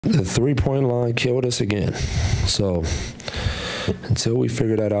The three-point line killed us again. So until we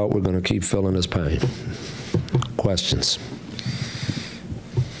figure that out, we're going to keep feeling this pain. Questions?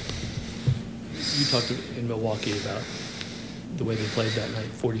 You talked in Milwaukee about the way they played that night,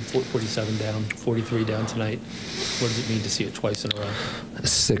 47 down, 43 down tonight. What does it mean to see it twice in a row? It's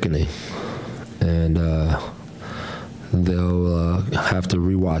sickening. And they'll have to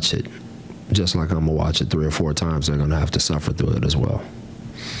rewatch it. Just like I'm going to watch it 3 or 4 times, they're going to have to suffer through it as well.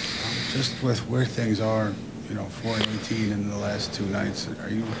 Just with where things are, 4-18 in the last 2 nights, are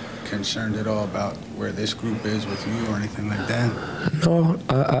you concerned at all about where this group is with you or anything like that? No,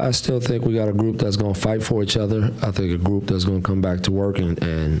 I still think we got a group that's going to fight for each other. I think a group that's going to come back to work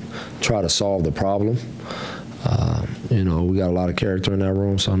and try to solve the problem. We got a lot of character in that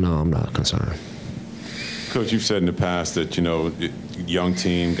room, so no, I'm not concerned. Coach, you've said in the past that, young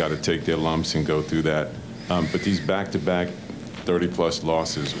team got to take their lumps and go through that. But these back-to-back 30-plus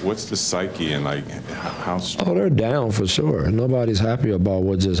losses, what's the psyche and, how strong? Oh, they're down for sure. Nobody's happy about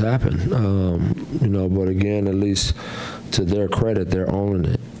what just happened. But again, at least to their credit, they're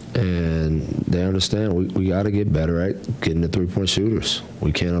owning it. And they understand we got to get better at getting the three-point shooters.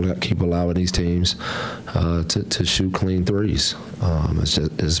 We can't keep allowing these teams to shoot clean threes.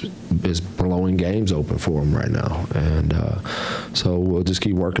 It's blowing games open for them right now. And so we'll just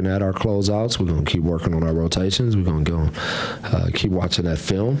keep working at our closeouts. We're going to keep working on our rotations. We're going to go keep watching that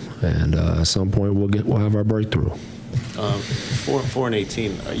film. And at some point we'll have our breakthrough.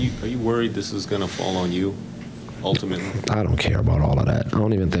 4-18. Are you worried this is going to fall on you? Ultimately, I don't care about all of that. I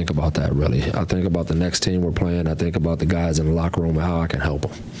don't even think about that, really. I think about the next team we're playing. I think about the guys in the locker room and how I can help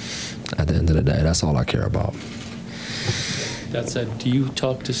them. At the end of the day, that's all I care about. That said, do you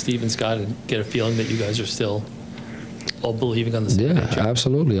talk to Steve and Scott and get a feeling that you guys are still all believing on the same page? Yeah,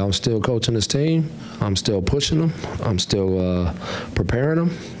 absolutely. I'm still coaching this team. I'm still pushing them. I'm still preparing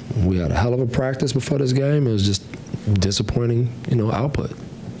them. We had a hell of a practice before this game. It was just disappointing, output.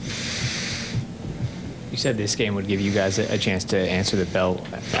 You said this game would give you guys a chance to answer the bell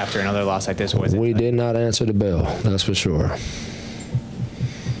after another loss like this. We did not answer the bell, that's for sure. All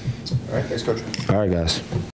right, thanks, Coach. All right, guys.